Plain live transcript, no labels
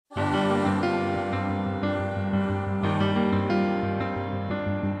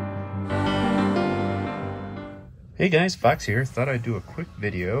Hey guys, Fox here. Thought I'd do a quick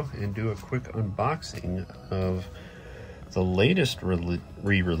video and do a quick unboxing of the latest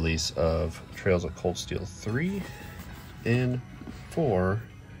re-release of Trails of Cold Steel 3 and 4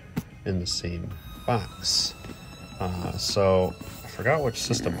 in the same box. So I forgot which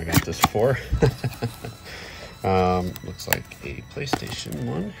system I got this for. Looks like a PlayStation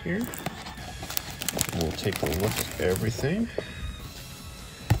 1 here. We'll take a look at everything.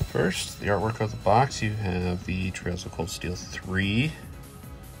 First, the artwork of the box, you have the Trails of Cold Steel 3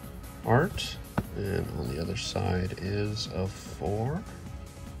 art, and on the other side is a 4.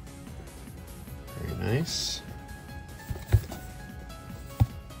 Very nice.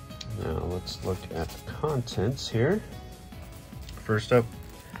 Now let's look at the contents here. First up,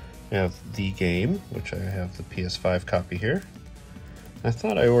 we have the game, which I have the PS5 copy here. I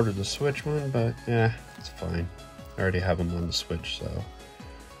thought I ordered the Switch one, but yeah, it's fine. I already have them on the Switch, so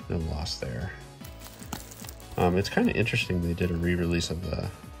no loss there. It's kind of interesting they did a re-release of the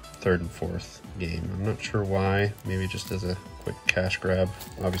 3rd and 4th game. I'm not sure why, maybe just as a quick cash grab.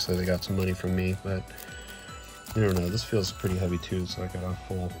 Obviously they got some money from me, but I don't know, this feels pretty heavy too, so I got a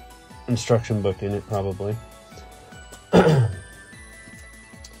full instruction book in it probably.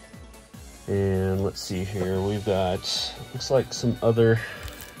 And let's see here, we've got, looks like some other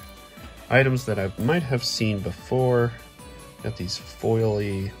items that I might have seen before. Got these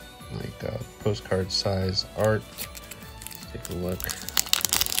foily, like postcard size art. Let's take a look.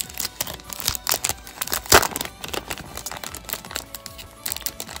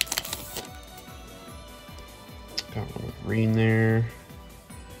 Got one with Reen there.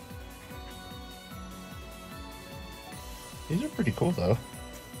 These are pretty cool though.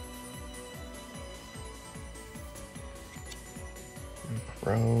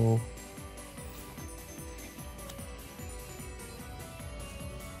 Pro.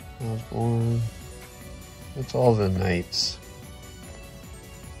 Osborne. It's all the knights.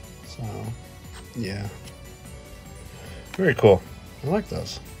 So, yeah. Very cool. I like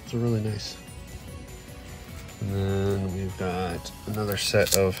those. Those are really nice. And then we've got another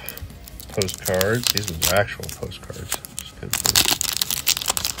set of postcards. These are actual postcards. Just kind of funny.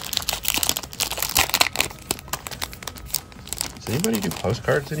 Does anybody do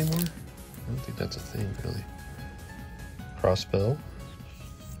postcards anymore? I don't think that's a thing, really. Crossbill.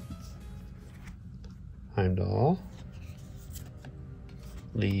 Heimdall.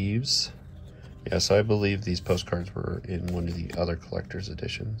 Leaves. Yes, I believe these postcards were in one of the other collector's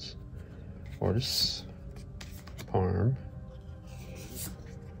editions. Ortis. Parm.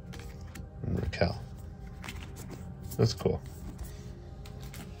 And Raquel. That's cool.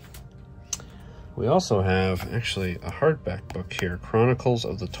 We also have actually a hardback book here, Chronicles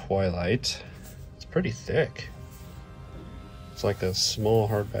of the Twilight. It's pretty thick. It's like a small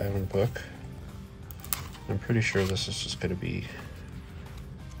hardback book. I'm pretty sure this is just going to be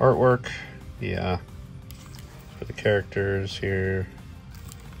artwork. Yeah. For the characters here.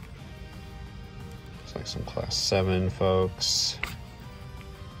 Looks like some class 7 folks.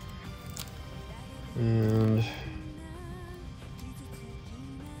 And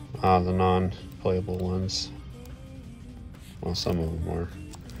the non-playable ones. Well, some of them were.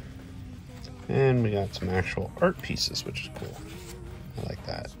 And we got some actual art pieces, which is cool. I like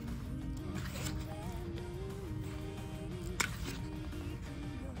that.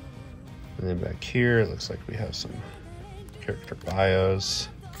 And then back here, it looks like we have some character bios.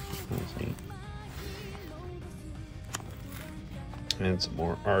 That's neat. And some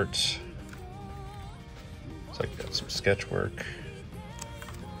more art. Looks like we got some sketch work.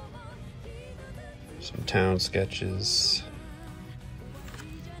 Some town sketches.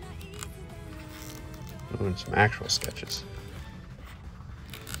 Oh, and some actual sketches.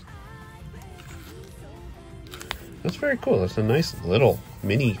 That's very cool. It's a nice little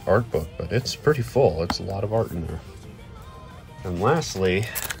mini art book, but it's pretty full. It's a lot of art in there. And lastly,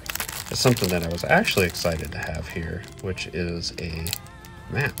 is something that I was actually excited to have here, which is a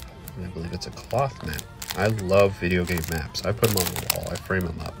map. And I believe it's a cloth map. I love video game maps. I put them on the wall. I frame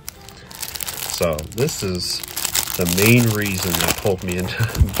them up. So this is the main reason that pulled me into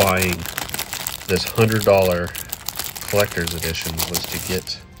buying this $100 collector's edition, was to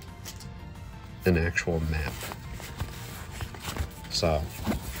get an actual map. So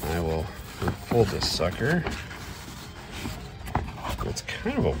I will unfold this sucker. It's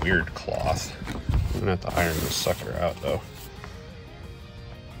kind of a weird cloth. I'm gonna have to iron this sucker out though.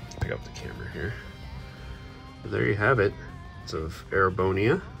 Pick up the camera here. But there you have it. It's of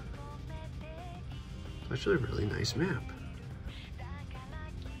Erebonia. It's actually a really nice map.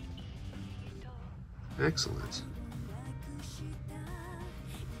 Excellent.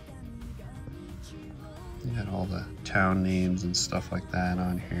 You got all the town names and stuff like that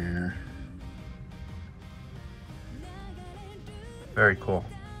on here. Very cool.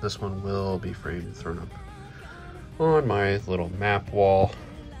 This one will be framed and thrown up on my little map wall.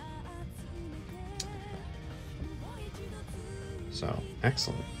 So,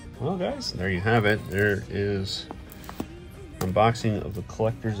 excellent. Well guys, there you have it. There is unboxing of the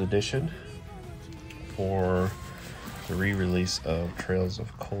collector's edition for the re-release of Trails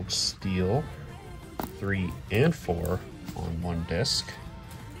of Cold Steel 3 and 4 on one disc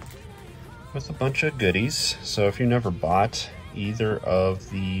with a bunch of goodies. So if you never bought either of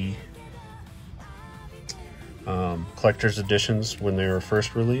the collector's editions when they were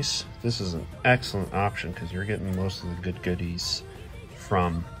first released, this is an excellent option because you're getting most of the good goodies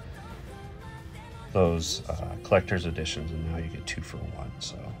from those collector's editions, and now you get 2 for 1.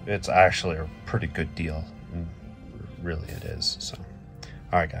 So it's actually a pretty good deal, and really it is. So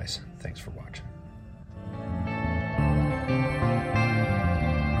all right guys, thanks for watching.